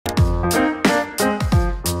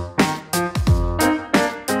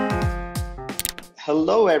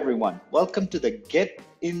Hello, everyone. Welcome to the Get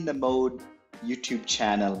in the Mode YouTube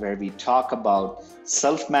channel where we talk about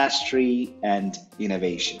self mastery and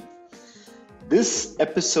innovation. This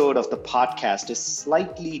episode of the podcast is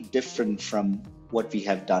slightly different from what we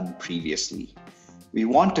have done previously. We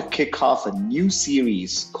want to kick off a new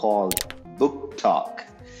series called Book Talk.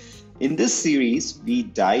 In this series, we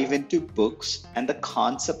dive into books and the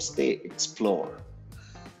concepts they explore.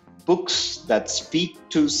 Books that speak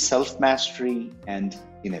to self-mastery and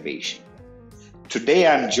innovation. Today,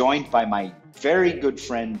 I'm joined by my very good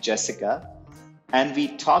friend, Jessica, and we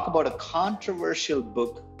talk about a controversial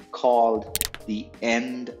book called The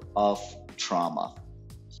End of Trauma.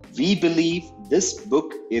 We believe this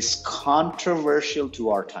book is controversial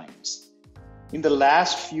to our times. In the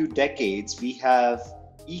last few decades, we have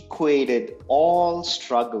equated all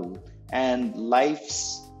struggle and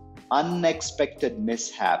life's unexpected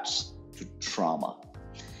mishaps to trauma.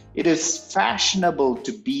 It is fashionable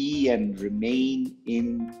to be and remain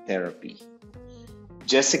in therapy.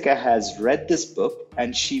 Jessica has read this book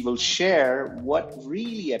and she will share what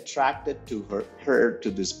really attracted to her to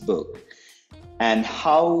this book and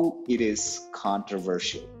how it is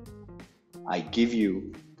controversial. I give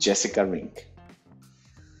you Jessica Rink.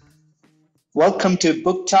 Welcome to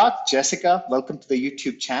Book Talk, Jessica. Welcome to the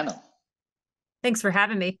YouTube channel. Thanks for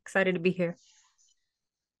having me. Excited to be here.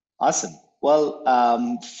 Awesome.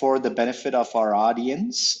 Well, for the benefit of our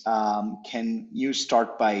audience, can you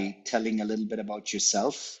start by telling a little bit about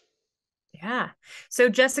yourself? Yeah. So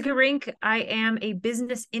Jessica Rink, I am a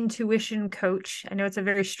business intuition coach. I know it's a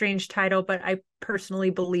very strange title, but I personally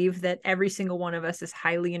believe that every single one of us is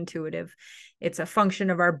highly intuitive. It's a function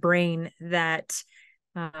of our brain that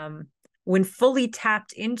when fully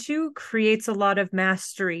tapped into, creates a lot of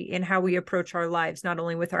mastery in how we approach our lives, not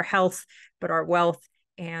only with our health, but our wealth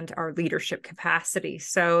and our leadership capacity.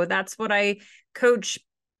 So that's what I coach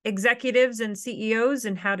executives and CEOs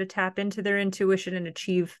and how to tap into their intuition and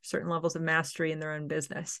achieve certain levels of mastery in their own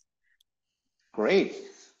business. Great.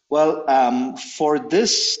 Well, for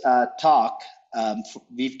this talk,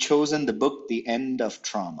 we've chosen the book, The End of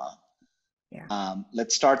Trauma. Yeah.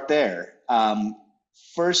 Let's start there.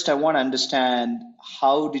 First, I want to understand,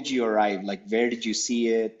 how did you arrive? Like, where did you see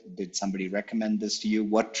it? Did somebody recommend this to you?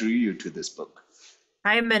 What drew you to this book?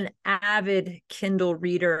 I'm an avid Kindle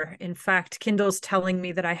reader. In fact, Kindle's telling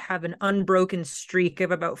me that I have an unbroken streak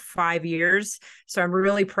of about 5 years. So I'm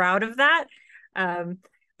really proud of that.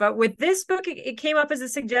 But with this book, it came up as a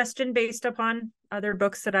suggestion based upon other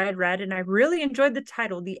books that I had read. And I really enjoyed the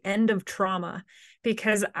title, The End of Trauma,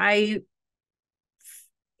 because I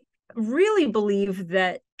really believe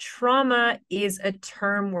that trauma is a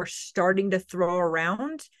term we're starting to throw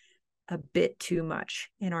around a bit too much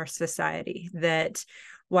in our society. That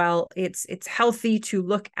while it's healthy to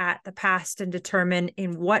look at the past and determine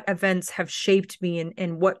in what events have shaped me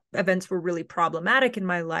and what events were really problematic in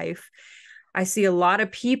my life, I see a lot of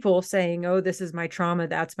people saying, oh, this is my trauma,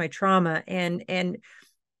 that's my trauma. And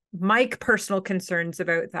my personal concerns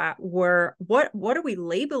about that were, what are we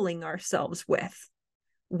labeling ourselves with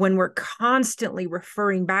when we're constantly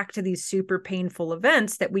referring back to these super painful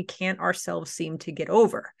events that we can't ourselves seem to get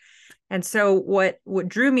over? And so what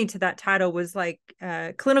drew me to that title was like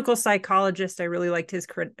a clinical psychologist. I really liked his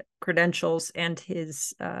credentials and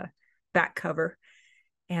his back cover.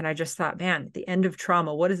 And I just thought, man, The End of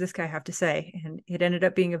Trauma, what does this guy have to say? And it ended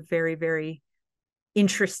up being a very, very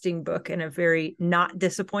interesting book and a very not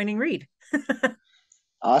disappointing read.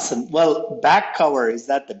 Awesome. Well, back cover, is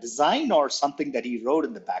that the design or something that he wrote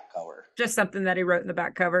in the back cover? Just something that he wrote in the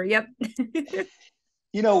back cover. Yep.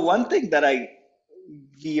 One thing that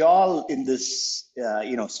we all in this,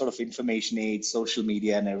 sort of information age, social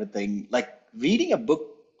media and everything, like reading a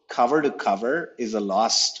book cover to cover is a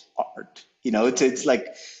lost art. It's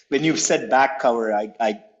like when you said back cover,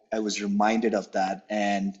 I was reminded of that.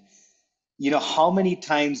 And how many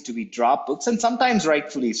times do we drop books? And sometimes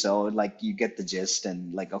rightfully so, like you get the gist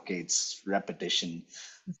and like, okay, it's repetition.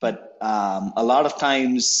 But a lot of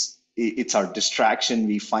times it's our distraction.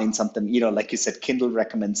 We find something, like you said, Kindle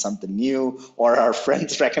recommends something new or our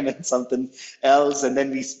friends recommend something else. And then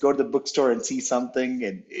we go to the bookstore and see something,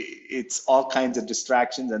 and it's all kinds of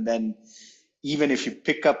distractions. And then even if you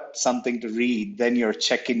pick up something to read, then you're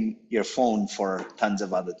checking your phone for tons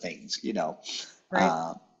of other things,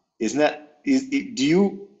 Right. Isn't that, do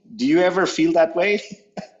you ever feel that way?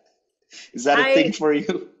 Is that a thing I for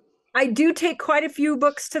you? I do take quite a few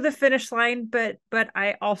books to the finish line, but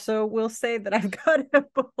I also will say that I've got a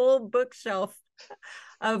whole bookshelf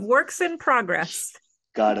of works in progress.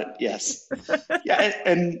 Got it. Yes. Yeah,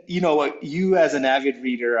 and you know what, you as an avid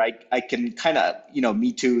reader, I can kind of,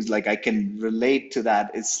 me too, like I can relate to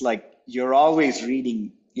that. It's like you're always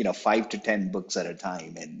reading, 5 to 10 books at a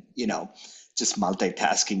time, and just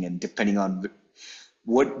multitasking, and depending on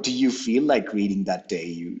what do you feel like reading that day,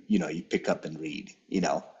 you pick up and read,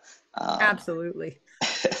 Absolutely.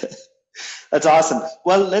 That's awesome.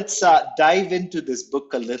 Well, let's dive into this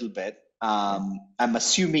book a little bit. I'm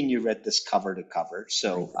assuming you read this cover to cover, I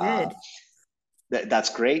so did. that's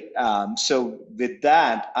great. So with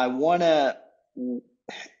that, I want to,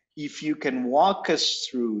 if you can walk us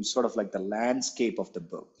through sort of like the landscape of the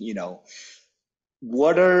book,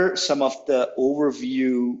 what are some of the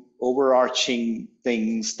overarching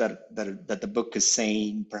things that the book is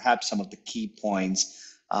saying, perhaps some of the key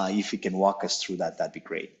points. If you can walk us through that, that'd be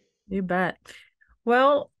great. You bet.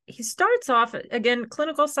 Well, he starts off again,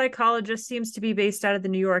 clinical psychologist, seems to be based out of the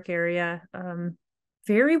New York area.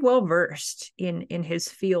 Very well versed in his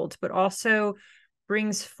field, but also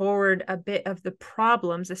brings forward a bit of the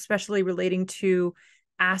problems, especially relating to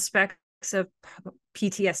aspects of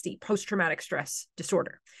PTSD, post-traumatic stress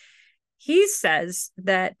disorder. He says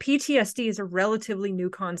that PTSD is a relatively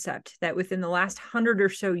new concept, that within the last 100 or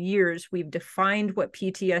so years, we've defined what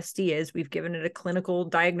PTSD is. We've given it a clinical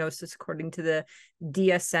diagnosis according to the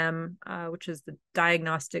DSM, which is the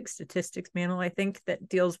Diagnostic Statistics Manual, I think, that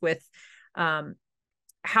deals with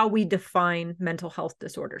how we define mental health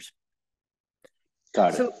disorders.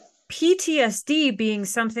 Got it. So PTSD being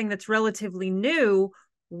something that's relatively new,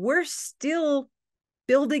 we're still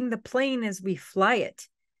building the plane as we fly it,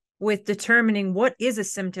 with determining what is a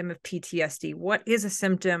symptom of PTSD, what is a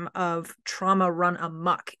symptom of trauma run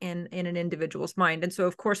amok in an individual's mind. And so,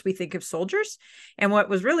 of course, we think of soldiers. And what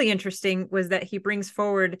was really interesting was that he brings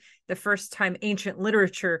forward the first time ancient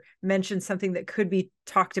literature mentioned something that could be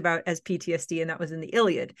talked about as PTSD, and that was in the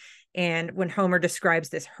Iliad. And when Homer describes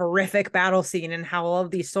this horrific battle scene and how all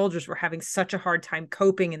of these soldiers were having such a hard time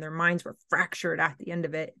coping and their minds were fractured at the end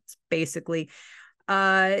of it, it's basically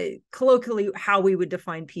colloquially how we would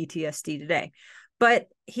define PTSD today. But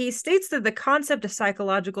he states that the concept of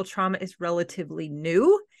psychological trauma is relatively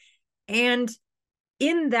new. And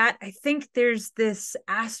in that, I think there's this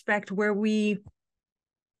aspect where we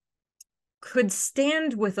could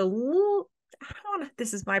stand with a little, I don't know,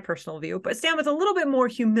 this is my personal view, but stand with a little bit more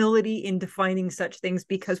humility in defining such things,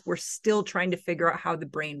 because we're still trying to figure out how the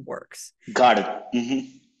brain works. Got it.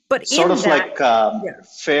 Mm-hmm. But Sort in of that, like yeah,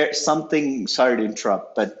 fair something, sorry to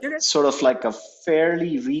interrupt, but sort of like a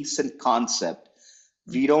fairly recent concept.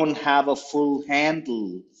 We don't have a full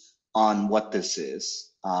handle on what this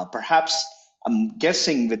is. Perhaps I'm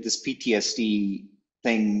guessing with this PTSD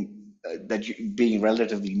thing, being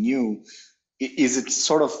relatively new, is it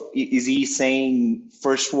sort of, is he saying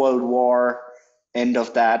First World War, end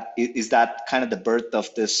of that? Is that kind of the birth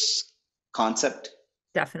of this concept?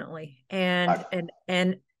 definitely.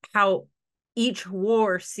 And how each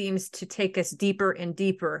war seems to take us deeper and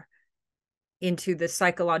deeper into the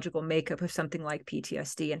psychological makeup of something like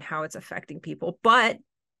PTSD and how it's affecting people. But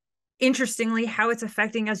interestingly, how it's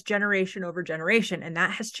affecting us generation over generation. And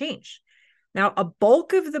that has changed. Now, a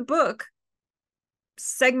bulk of the book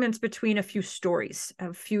segments between a few stories,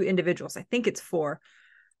 a few individuals. I think it's 4.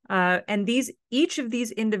 And each of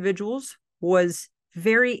these individuals was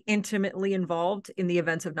very intimately involved in the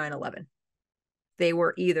events of 9/11. They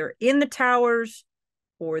were either in the towers,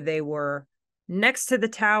 or they were next to the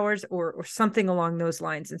towers, or something along those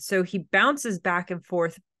lines. And so he bounces back and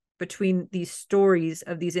forth between these stories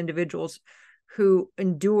of these individuals who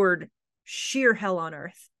endured sheer hell on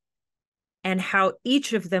earth, and how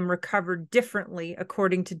each of them recovered differently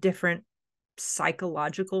according to different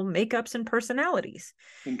psychological makeups and personalities.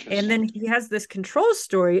 And then he has this control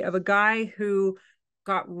story of a guy who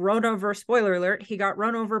got run over, spoiler alert, he got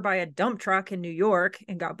run over by a dump truck in New York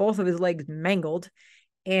and got both of his legs mangled.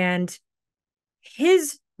 And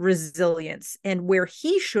his resilience, and where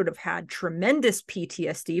he should have had tremendous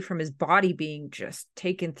PTSD from his body being just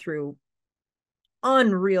taken through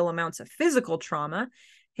unreal amounts of physical trauma,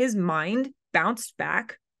 his mind bounced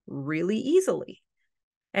back really easily.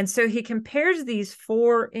 And so he compares these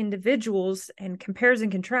 4 individuals and compares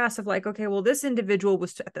and contrasts of like, okay, well, this individual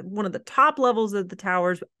was at one of the top levels of the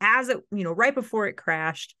towers as it, right before it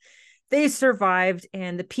crashed. They survived,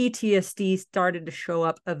 and the PTSD started to show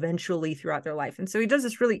up eventually throughout their life. And so he does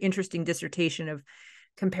this really interesting dissertation of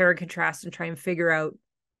compare and contrast and try and figure out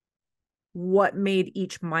what made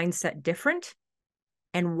each mindset different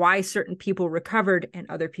and why certain people recovered and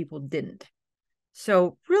other people didn't.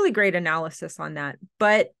 So really great analysis on that.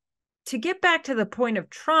 But to get back to the point of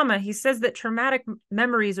trauma, he says that traumatic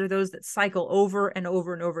memories are those that cycle over and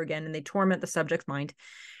over and over again, and they torment the subject's mind.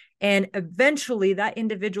 And eventually, that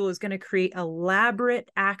individual is going to create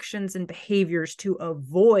elaborate actions and behaviors to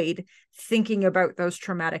avoid thinking about those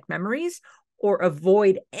traumatic memories, or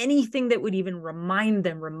avoid anything that would even remind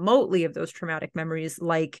them remotely of those traumatic memories,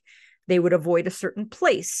 like they would avoid a certain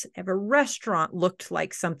place if a restaurant looked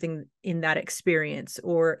like something in that experience,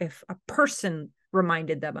 or if a person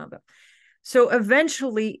reminded them of it. So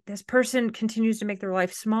eventually, this person continues to make their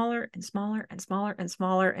life smaller and smaller and smaller and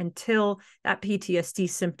smaller until that PTSD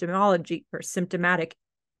symptomology or symptomatic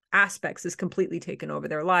aspects is completely taken over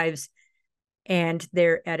their lives, and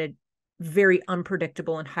they're at a very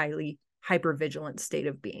unpredictable and highly hypervigilant state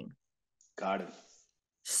of being. Got it.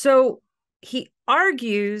 So he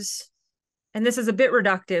argues, and this is a bit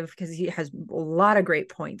reductive because he has a lot of great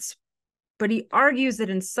points, but he argues that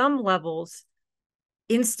in some levels,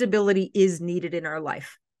 instability is needed in our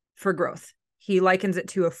life for growth. He likens it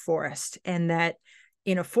to a forest, and that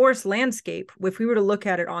in a forest landscape, if we were to look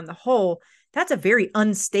at it on the whole, that's a very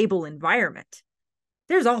unstable environment.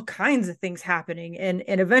 There's all kinds of things happening, and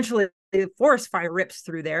eventually the forest fire rips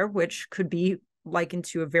through there, which could be likened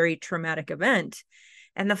to a very traumatic event.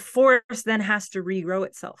 And the forest then has to regrow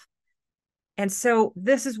itself. And so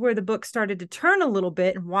this is where the book started to turn a little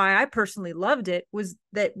bit, and why I personally loved it was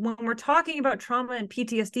that when we're talking about trauma and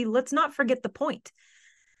PTSD, let's not forget the point.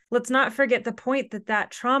 Let's not forget the point that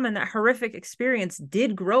that trauma and that horrific experience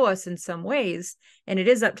did grow us in some ways. And it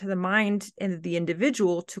is up to the mind and the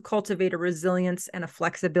individual to cultivate a resilience and a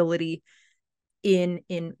flexibility in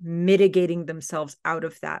mitigating themselves out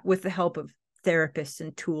of that with the help of therapists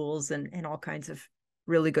and tools and all kinds of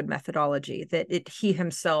really good methodology that he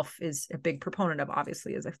himself is a big proponent of,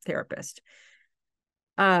 obviously, as a therapist.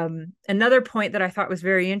 Another point that I thought was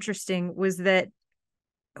very interesting was that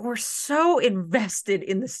we're so invested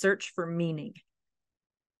in the search for meaning.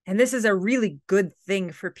 And this is a really good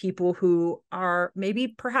thing for people who are maybe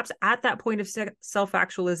perhaps at that point of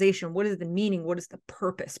self-actualization. What is the meaning? What is the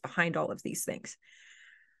purpose behind all of these things?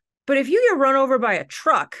 But if you get run over by a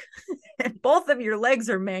truck and both of your legs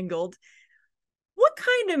are mangled, what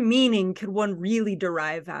kind of meaning could one really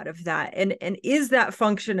derive out of that? And is that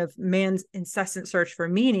function of man's incessant search for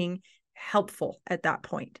meaning helpful at that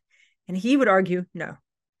point? And he would argue, no,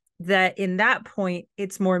 that in that point,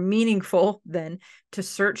 it's more meaningful than to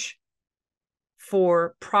search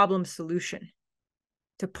for problem solution,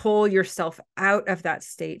 to pull yourself out of that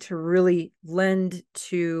state, to really lend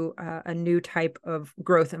to a new type of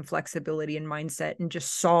growth and flexibility and mindset, and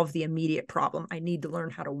just solve the immediate problem. I need to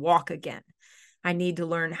learn how to walk again. I need to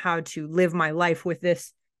learn how to live my life with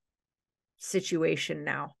this situation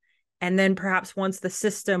now. And then perhaps once the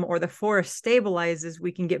system or the forest stabilizes,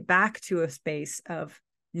 we can get back to a space of,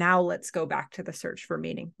 now let's go back to the search for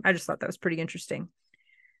meaning. I just thought that was pretty interesting.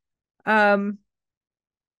 I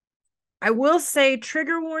will say,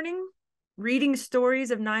 trigger warning, reading stories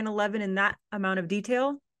of 9/11 in that amount of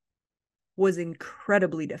detail was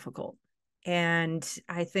incredibly difficult. And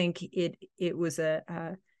I think it was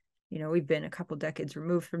we've been a couple decades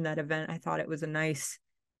removed from that event. I thought it was a nice,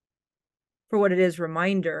 for what it is,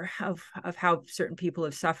 reminder of how certain people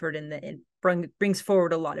have suffered, and that it brings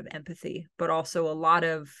forward a lot of empathy, but also a lot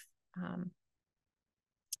of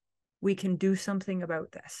we can do something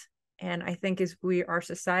about this. And I think as our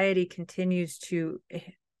society continues to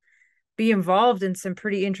be involved in some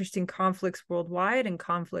pretty interesting conflicts worldwide and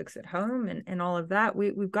conflicts at home and all of that,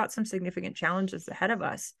 we've got some significant challenges ahead of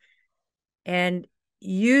us. And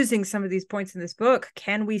using some of these points in this book,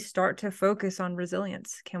 can we start to focus on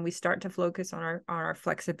resilience? Can we start to focus on our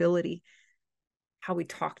flexibility, how we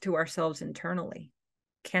talk to ourselves internally?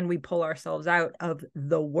 Can we pull ourselves out of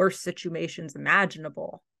the worst situations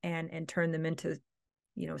imaginable and turn them into,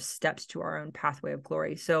 steps to our own pathway of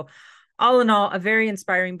glory? So all in all, a very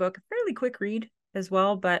inspiring book, fairly quick read as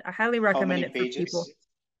well, but I highly recommend it for people.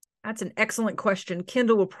 That's an excellent question.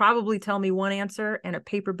 Kindle will probably tell me one answer, and a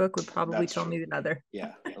paper book would probably tell me another.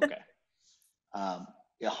 Yeah. Okay.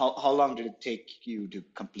 How long did it take you to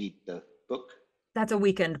complete the book? That's a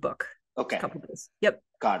weekend book. Okay. A couple days. Yep.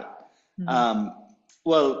 Got it. Mm-hmm.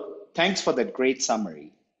 Well, thanks for that great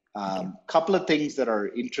summary. Couple of things that are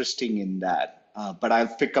interesting in that, but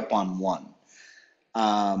I'll pick up on one.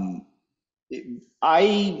 I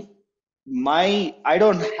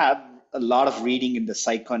don't have a lot of reading in the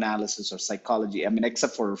psychoanalysis or psychology. I mean,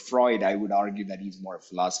 except for Freud, I would argue that he's more a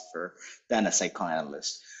philosopher than a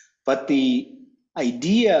psychoanalyst. But the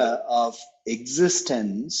idea of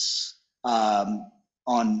existence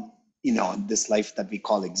on this life that we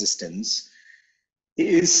call existence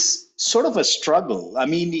is sort of a struggle. I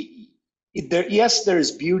mean, Yes,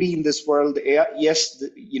 there's beauty in this world. Yes,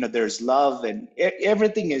 there's love and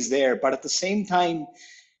everything is there. But at the same time,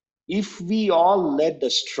 if we all led a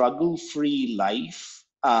struggle-free life,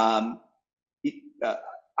 it, uh,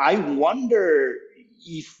 I wonder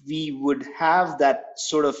if we would have that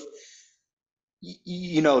sort of,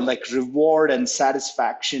 like reward and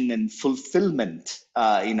satisfaction and fulfillment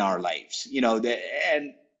in our lives.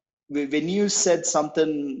 And when you said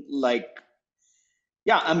something like,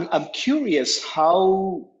 yeah, I'm curious,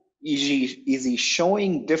 how is he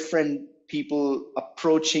showing different people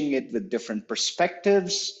approaching it with different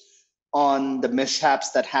perspectives on the mishaps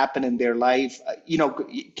that happen in their life?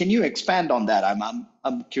 Can you expand on that?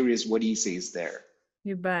 I'm curious what he says there.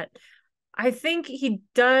 You bet. I think he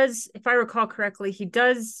does, if I recall correctly, he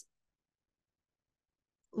does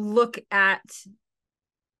look at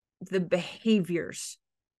the behaviors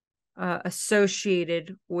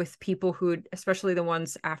associated with people who, especially the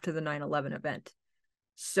ones after the 9/11 event.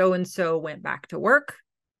 So and so went back to work.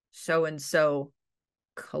 So and so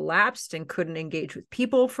collapsed and couldn't engage with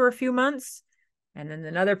people for a few months. And then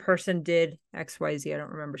another person did XYZ. I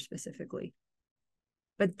don't remember specifically.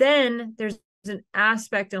 But then there's an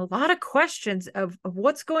aspect and a lot of questions of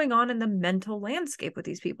what's going on in the mental landscape with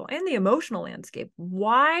these people and the emotional landscape.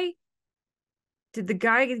 Why did the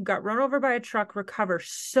guy who got run over by a truck recover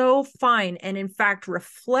so fine? And in fact,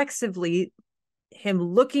 reflexively, him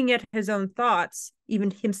looking at his own thoughts,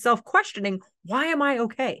 even himself questioning, why am I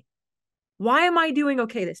okay? Why am I doing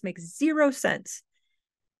okay? This makes zero sense.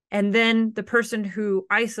 And then the person who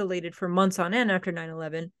isolated for months on end after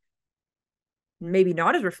 9/11, maybe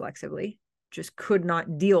not as reflexively, just could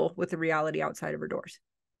not deal with the reality outside of her doors.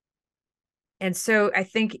 And so I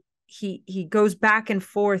think he goes back and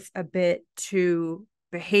forth a bit to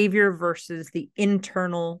behavior versus the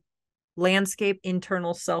internal landscape,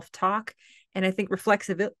 internal self-talk. And I think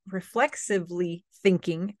reflexively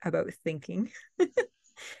thinking about thinking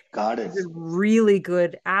Got it. is a really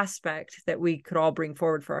good aspect that we could all bring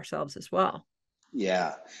forward for ourselves as well.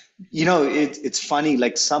 Yeah. It's funny,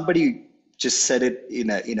 like somebody just said it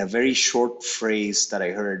in a very short phrase that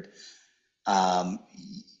I heard. Um,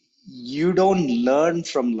 you don't learn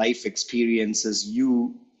from life experiences,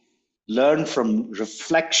 you learn from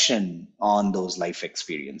reflection on those life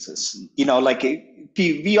experiences. Like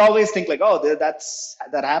we always think like, oh,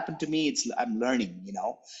 that happened to me, I'm learning.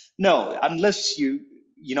 No, unless you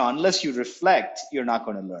reflect, you're not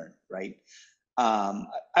going to learn, right?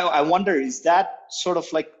 I wonder, is that sort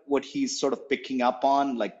of like what he's sort of picking up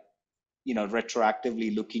on, like,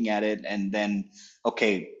 retroactively looking at it and then,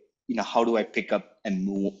 okay, how do I pick up and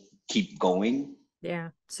move, keep going?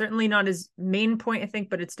 Yeah, certainly not his main point, I think,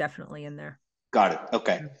 but it's definitely in there. Got it.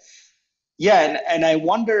 Okay. Yeah, and I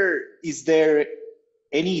wonder, is there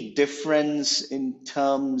any difference in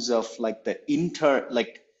terms of like the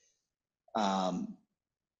like um,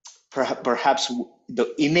 perhaps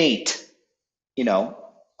the innate,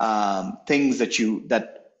 things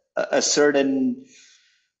that a certain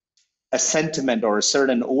a sentiment or a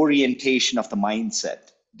certain orientation of the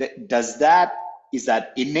mindset. Does that is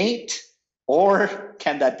that innate or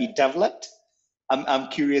can that be developed? I'm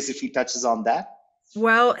curious if he touches on that.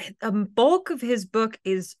 Well, a bulk of his book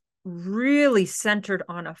is really centered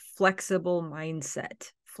on a flexible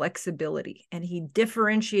mindset, flexibility. And he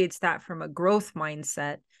differentiates that from a growth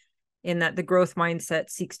mindset in that the growth mindset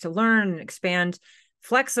seeks to learn and expand.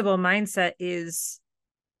 Flexible mindset is,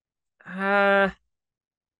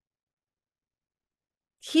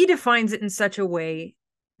 he defines it in such a way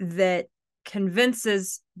that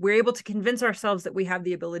we're able to convince ourselves that we have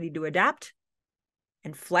the ability to adapt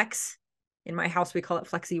and flex. In my house, we call it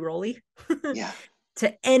flexi rolly. Yeah.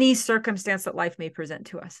 To any circumstance that life may present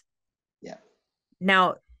to us. Yeah.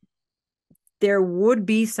 Now, there would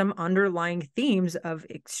be some underlying themes of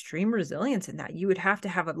extreme resilience in that. You would have to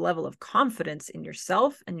have a level of confidence in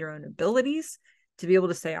yourself and your own abilities to be able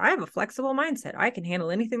to say, I have a flexible mindset. I can handle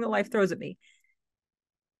anything that life throws at me.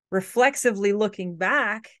 Reflexively looking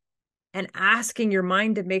back and asking your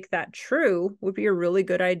mind to make that true would be a really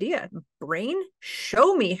good idea. Brain,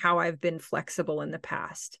 show me how I've been flexible in the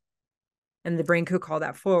past. And the brain could call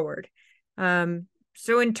that forward.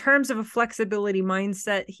 So in terms of a flexibility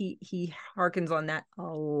mindset, he harkens on that a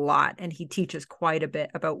lot, and he teaches quite a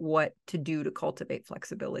bit about what to do to cultivate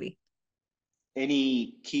flexibility.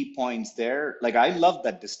 Any key points there? Like, I love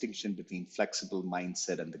that distinction between flexible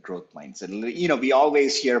mindset and the growth mindset. We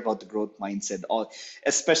always hear about the growth mindset,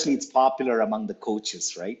 especially it's popular among the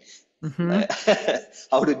coaches, right? Mm-hmm.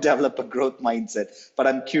 How to develop a growth mindset. But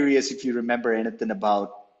I'm curious if you remember anything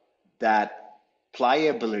about that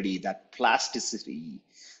pliability, that plasticity,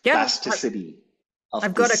 Yeah, plasticity of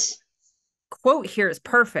I've got a this. quote here is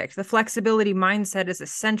perfect. The flexibility mindset is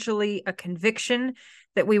essentially a conviction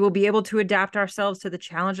that we will be able to adapt ourselves to the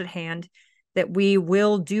challenge at hand, that we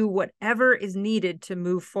will do whatever is needed to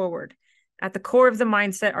move forward. At the core of the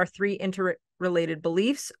mindset are three interrelated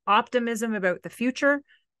beliefs: optimism about the future,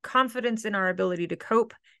 confidence in our ability to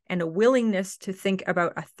cope, and a willingness to think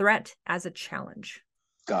about a threat as a challenge.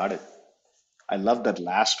 Got it. I love that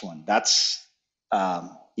last one. That's,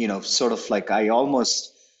 sort of like I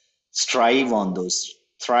almost strive on those,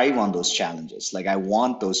 thrive on those challenges. Like I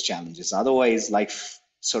want those challenges. Otherwise, life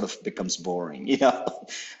sort of becomes boring,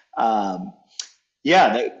 Um,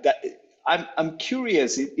 yeah, I'm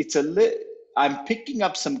curious. I'm picking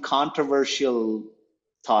up some controversial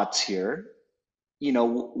thoughts here.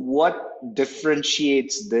 What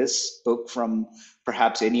differentiates this book from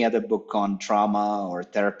perhaps any other book on trauma or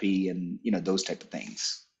therapy and, those type of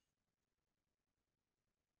things?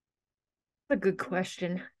 A good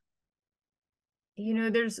question.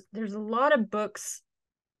 There's a lot of books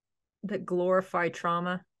that glorify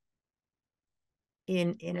trauma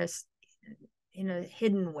in a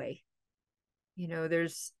hidden way.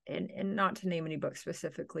 There's and not to name any book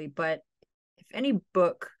specifically, but if any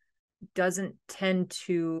book doesn't tend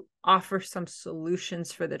to offer some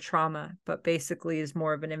solutions for the trauma, but basically is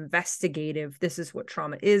more of an investigative, this is what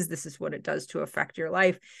trauma is, this is what it does to affect your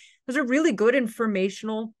life. Those are really good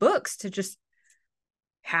informational books to just,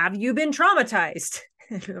 have you been traumatized?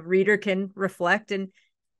 The reader can reflect and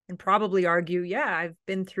probably argue, yeah, I've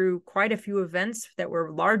been through quite a few events that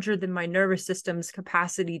were larger than my nervous system's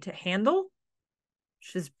capacity to handle,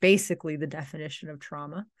 which is basically the definition of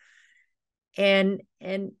trauma. And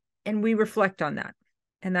we reflect on that.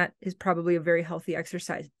 And that is probably a very healthy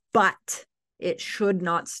exercise, but it should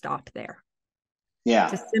not stop there. Yeah.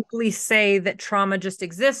 To simply say that trauma just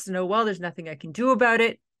exists and, oh, well, there's nothing I can do about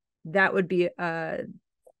it, that would be a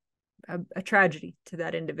tragedy to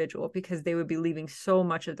that individual, because they would be leaving so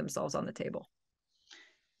much of themselves on the table.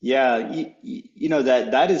 Yeah,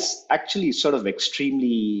 that is actually sort of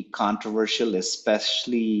extremely controversial,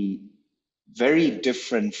 especially very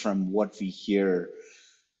different from what we hear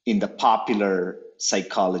in the popular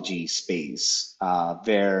psychology space,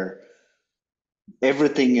 where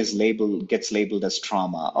everything gets labeled as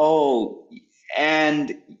trauma. Oh,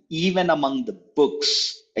 and even among the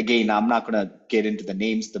books, again, I'm not going to get into the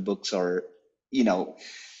names of the books or,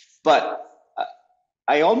 but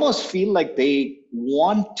I almost feel like they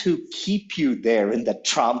want to keep you there in the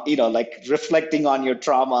trauma, like reflecting on your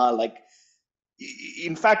trauma. Like,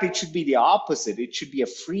 in fact, it should be the opposite. It should be a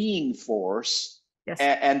freeing force. Yes.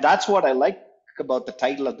 And that's what I like about the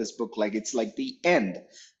title of this book. Like, it's like the end.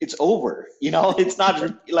 It's over. It's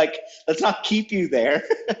not like, let's not keep you there,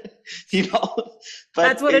 But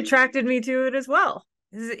that's what attracted me to it as well.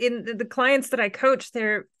 In the clients that I coach,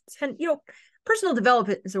 personal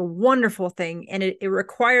development is a wonderful thing, and it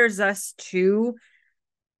requires us to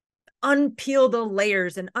unpeel the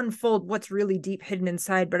layers and unfold what's really deep hidden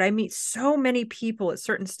inside. But I meet so many people at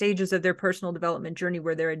certain stages of their personal development journey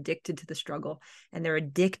where they're addicted to the struggle, and they're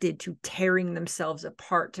addicted to tearing themselves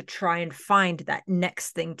apart to try and find that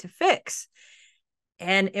next thing to fix.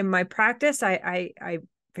 And in my practice, I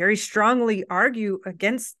very strongly argue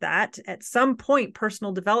against that. At some point,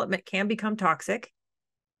 personal development can become toxic.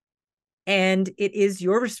 And it is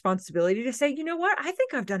your responsibility to say, you know what, I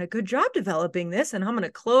think I've done a good job developing this, and I'm going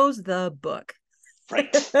to close the book.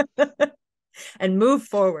 Right. And move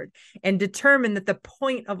forward and determine that the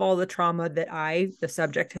point of all the trauma that the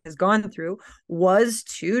subject, has gone through was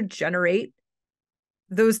to generate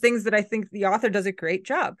those things that I think the author does a great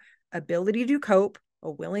job: ability to cope,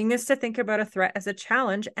 a willingness to think about a threat as a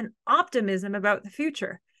challenge, and optimism about the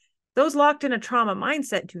future. Those locked in a trauma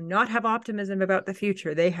mindset do not have optimism about the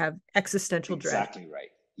future. They have existential dread. Exactly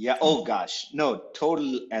right. Yeah. Oh gosh. No,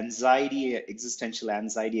 total anxiety, existential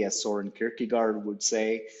anxiety, as Soren Kierkegaard would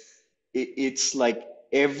say. It's like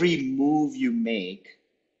every move you make,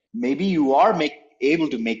 maybe you are able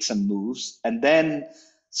to make some moves, and then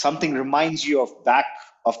something reminds you of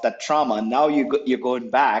that trauma. And now you're going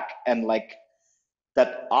back, and like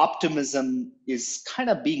that optimism is kind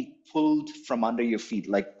of being pulled from under your feet.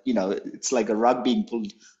 Like, it's like a rug being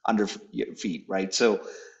pulled under your feet, right? So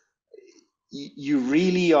you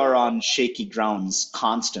really are on shaky grounds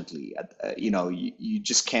constantly. You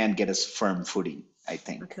just can't get a firm footing, I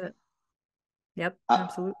think. That's it. Yep,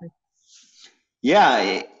 absolutely.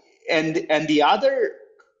 Yeah, and the other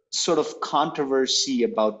sort of controversy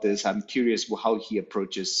about this, I'm curious how he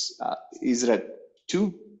approaches. Is it a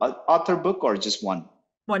two author book or just one?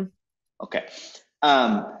 One. Okay.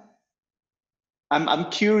 I'm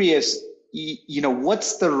curious.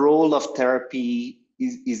 What's the role of therapy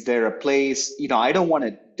is there a place, I don't want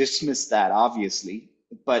to dismiss that, obviously,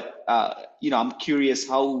 but I'm curious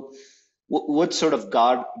what sort of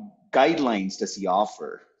guidelines does he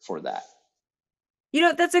offer for that?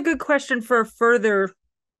 That's a good question for further.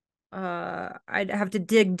 I'd have to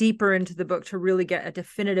dig deeper into the book to really get a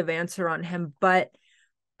definitive answer on him, but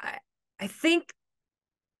I, I think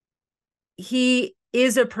he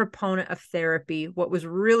is a proponent of therapy. What was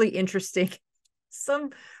really interesting,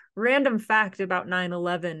 some random fact about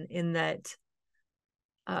 9/11, in that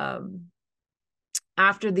um,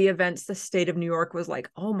 after the events, the state of New York was like,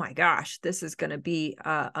 oh my gosh, this is going to be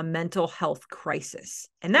a mental health crisis.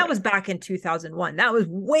 And that Right. was back in 2001. That was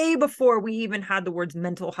way before we even had the words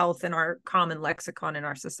mental health in our common lexicon in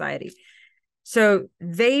our society. So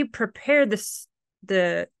they prepared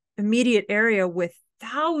the immediate area with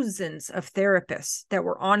thousands of therapists that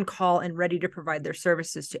were on call and ready to provide their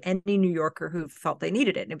services to any New Yorker who felt they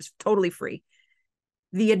needed it. And it was totally free.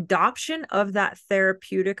 The adoption of that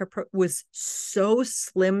therapeutic approach was so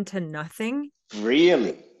slim to nothing.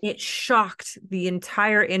 Really? It shocked the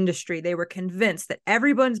entire industry. They were convinced that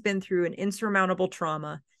everyone's been through an insurmountable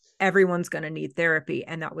trauma. Everyone's going to need therapy.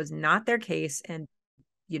 And that was not their case. And,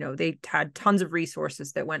 they had tons of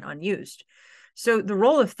resources that went unused. So the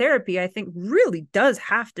role of therapy, I think, really does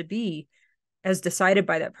have to be as decided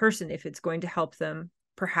by that person if it's going to help them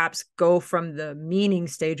perhaps go from the meaning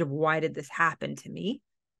stage of why did this happen to me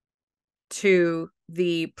to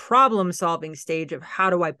the problem solving stage of how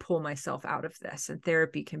do I pull myself out of this. And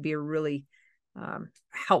therapy can be a really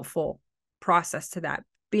helpful process to that.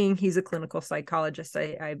 Being he's a clinical psychologist,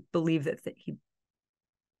 I believe that he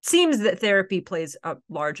seems that therapy plays a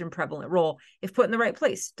large and prevalent role if put in the right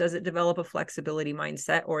place. Does it develop a flexibility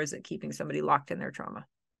mindset, or is it keeping somebody locked in their trauma?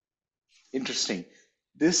 Interesting.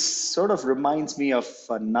 This sort of reminds me of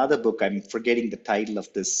another book. I'm forgetting the title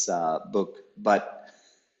of this book, but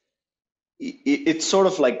it's sort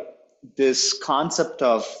of like this concept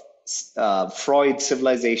of Freud's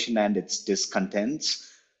civilization and its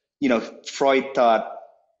discontents. Freud thought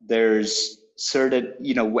there's certain,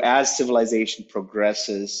 as civilization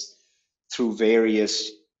progresses through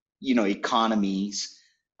various, economies,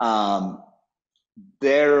 um,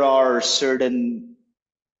 there are certain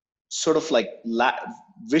sort of like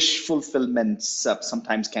wish fulfillments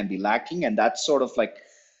sometimes can be lacking, and that's sort of like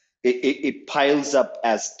it piles up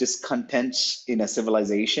as discontents in a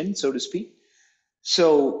civilization, so to speak.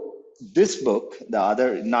 So this book, the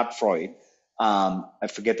other, not Freud, I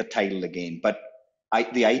forget the title again, but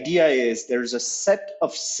the idea is there's a set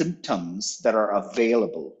of symptoms that are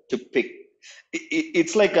available to pick.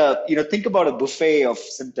 It's like think about a buffet of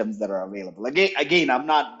symptoms that are available. Again, I'm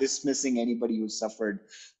not dismissing anybody who suffered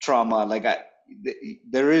trauma.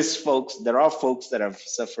 There are folks that have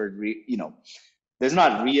suffered, there's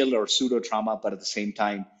not real or pseudo trauma, but at the same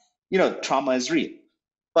time, trauma is real.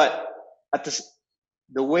 But at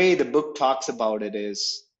the way the book talks about it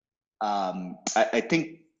is, I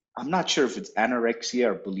think, I'm not sure if it's anorexia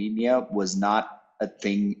or bulimia was not a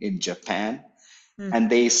thing in Japan. And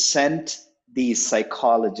they sent these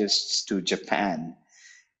psychologists to Japan,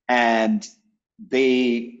 and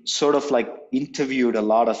they sort of like interviewed a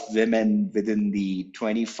lot of women within the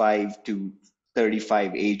 25 to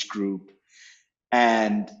 35 age group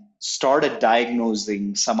and started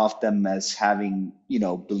diagnosing some of them as having,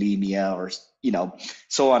 bulimia or,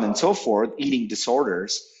 so on and so forth, eating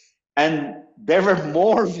disorders. And there were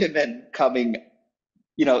more women coming,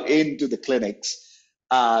 into the clinics,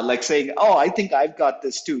 like saying, oh, I think I've got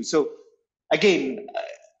this too. So again,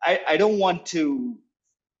 I don't want to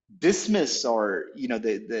dismiss or,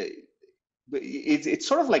 it's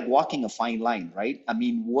sort of like walking a fine line, right? I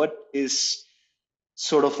mean, what is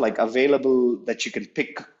sort of like available that you can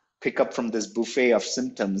pick up from this buffet of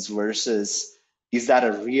symptoms versus is that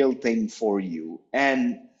a real thing for you?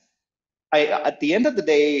 And at the end of the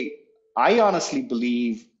day, I honestly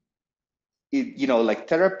believe like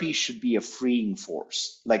therapy should be a freeing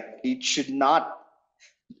force. Like it should not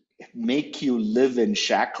make you live in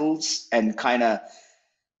shackles and kind of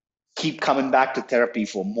keep coming back to therapy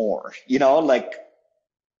for more.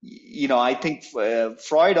 I think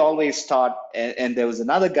Freud always taught, and there was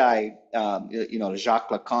another guy, Jacques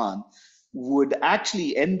Lacan, would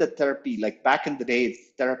actually end the therapy. Like back in the day,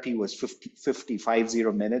 therapy was 50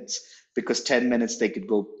 minutes, because 10 minutes they could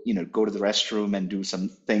go, go to the restroom and do some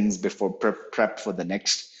things before prep for the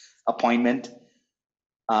next appointment.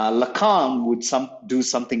 Lacan would do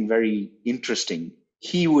something very interesting.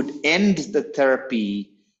 He would end the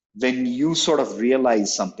therapy when you sort of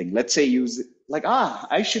realize something. Let's say you like,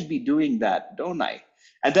 I should be doing that, don't I?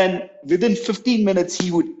 And then within 15 minutes,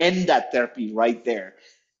 he would end that therapy right there.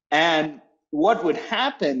 And what would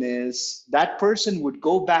happen is that person would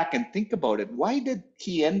go back and think about it. Why did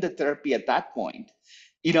he end the therapy at that point?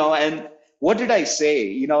 And what did I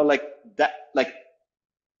say? Like that, like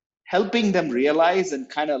helping them realize and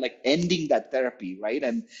kind of like ending that therapy, right?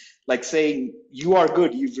 And like saying, you are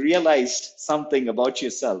good, you've realized something about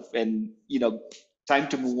yourself, and time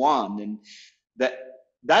to move on. And that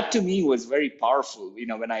that to me was very powerful.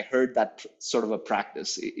 When I heard that sort of a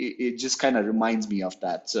practice, it just kind of reminds me of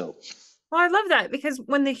that. So Well, I love that because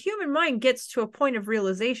when the human mind gets to a point of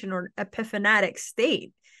realization or epiphanatic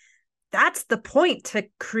state, that's the point to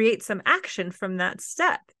create some action from that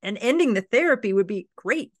step. And ending the therapy would be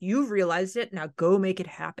great. You've realized it. Now go make it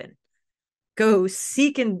happen. Go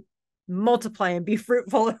seek and multiply and be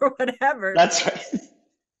fruitful or whatever. that's right.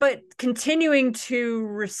 But continuing to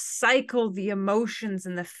recycle the emotions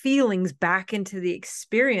and the feelings back into the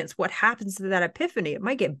experience, what happens to that epiphany? It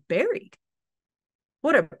might get buried.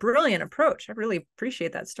 What a brilliant approach. I really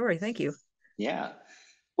appreciate that story. Thank you. Yeah.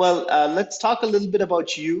 Well, let's talk a little bit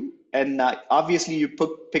about you. And obviously, you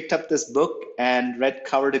picked up this book and read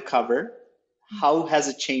cover to cover. How has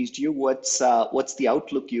it changed you? What's the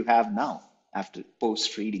outlook you have now after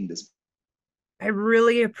post reading this? I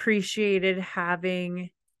really appreciated having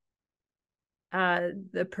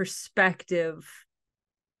the perspective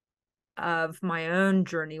of my own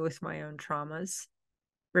journey with my own traumas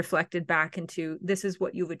reflected back into this is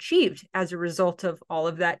what you've achieved as a result of all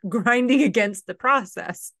of that grinding against the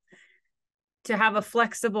process. To have a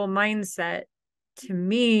flexible mindset, to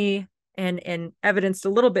me, and evidenced a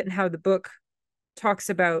little bit in how the book talks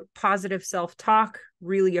about positive self-talk,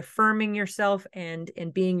 really affirming yourself and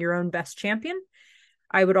being your own best champion.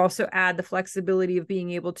 I would also add the flexibility of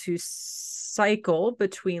being able to cycle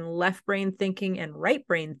between left brain thinking and right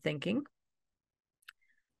brain thinking.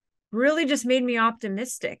 Really just made me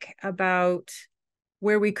optimistic about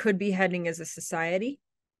where we could be heading as a society,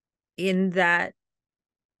 in that,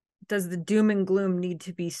 does the doom and gloom need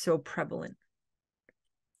to be so prevalent?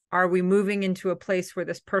 Are we moving into a place where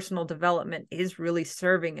this personal development is really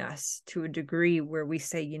serving us to a degree where we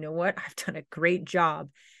say, you know what, I've done a great job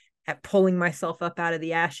at pulling myself up out of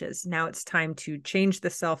the ashes. Now it's time to change the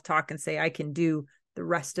self-talk and say, I can do the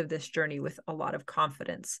rest of this journey with a lot of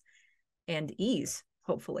confidence and ease,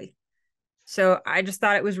 hopefully. So I just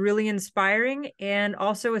thought it was really inspiring and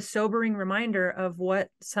also a sobering reminder of what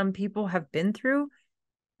some people have been through.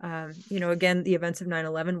 Again, the events of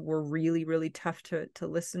 9/11 were really, really tough to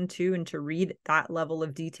listen to and to read that level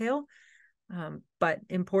of detail, but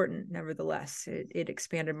important nevertheless. It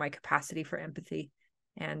expanded my capacity for empathy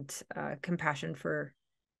and compassion for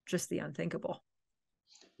just the unthinkable.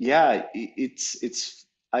 Yeah, it's.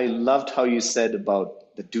 I loved how you said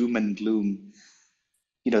about the doom and gloom,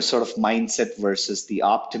 sort of mindset versus the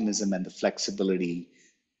optimism and the flexibility.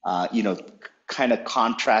 Kind of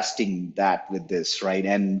contrasting that with this, right?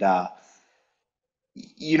 And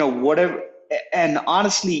whatever. And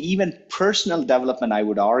honestly, even personal development, I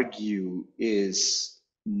would argue, is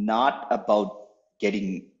not about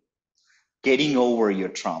getting getting over your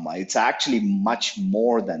trauma. It's actually much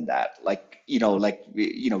more than that. Like,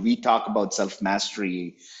 we talk about self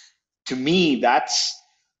mastery. To me, that's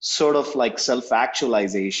sort of like self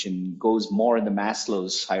actualization, goes more in the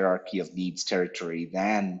Maslow's hierarchy of needs territory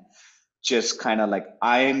than just kind of like,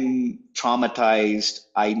 I'm traumatized,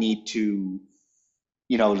 I need to,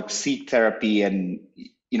 seek therapy. And,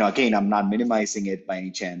 again, I'm not minimizing it by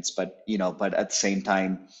any chance, but at the same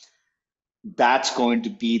time, that's going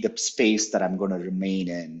to be the space that I'm going to remain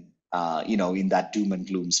in, in that doom and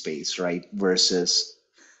gloom space, right? Versus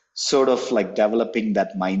sort of like developing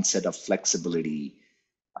that mindset of flexibility,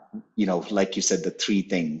 like you said, the three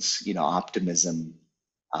things, optimism.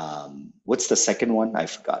 What's the second one? I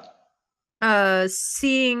forgot.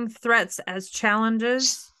 Seeing threats as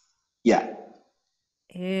challenges Yeah,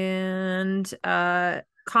 and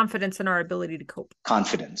confidence in our ability to cope.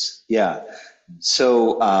 confidence. Yeah.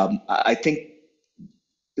 So I think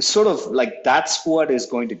sort of like that's what is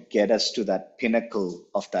going to get us to that pinnacle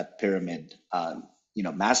of that pyramid.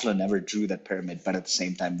 Maslow never drew that pyramid, but at the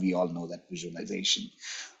same time, we all know that visualization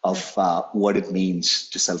of what it means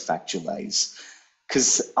to self-actualize.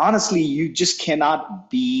 Because honestly, you just cannot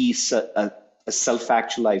be a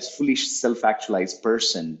self-actualized, fully self-actualized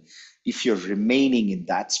person if you're remaining in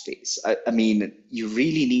that space. I mean, you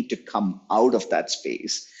really need to come out of that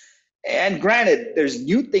space. And granted, there's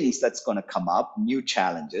new things that's going to come up, new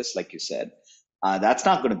challenges, like you said. That's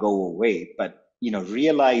not going to go away. But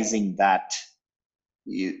realizing that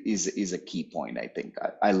is a key point. I think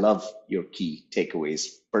I love your key takeaways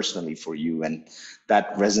personally for you, and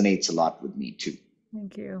that resonates a lot with me too.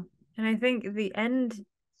 Thank you. And I think the end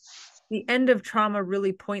the end of trauma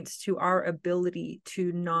really points to our ability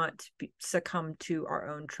to not succumb to our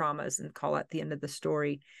own traumas and call it the end of the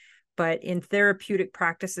story. But in therapeutic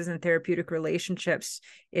practices and therapeutic relationships,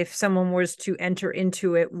 if someone was to enter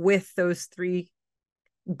into it with those three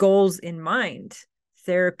goals in mind,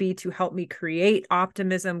 therapy to help me create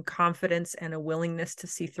optimism, confidence, and a willingness to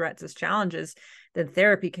see threats as challenges, then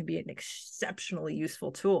therapy can be an exceptionally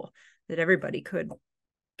useful tool that everybody could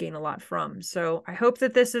gain a lot from. So I hope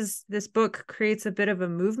that this book creates a bit of a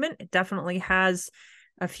movement. It definitely has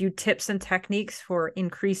a few tips and techniques for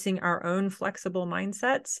increasing our own flexible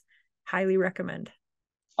mindsets. Highly recommend.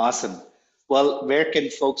 Awesome. Well, where can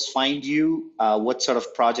folks find you? What sort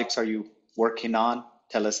of projects are you working on?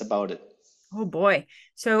 Tell us about it. Oh boy.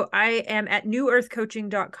 So I am at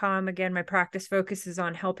newearthcoaching.com. Again, my practice focus is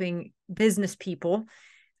on helping business people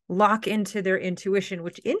lock into their intuition,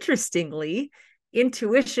 which interestingly,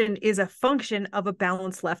 intuition is a function of a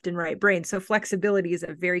balanced left and right brain. So flexibility is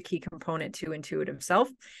a very key component to intuitive self.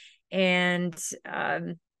 And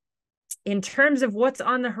in terms of what's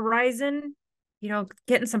on the horizon,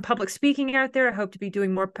 getting some public speaking out there. I hope to be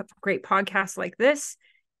doing more great podcasts like this.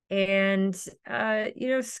 And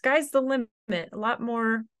sky's the limit. A lot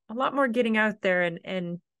more getting out there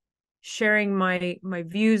and sharing my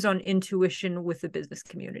views on intuition with the business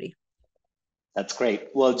community. That's great.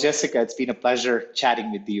 Well, Jessica, it's been a pleasure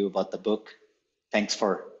chatting with you about the book. Thanks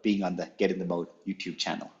for being on the Get in the Mode YouTube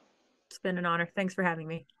channel. It's been an honor. Thanks for having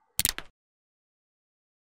me.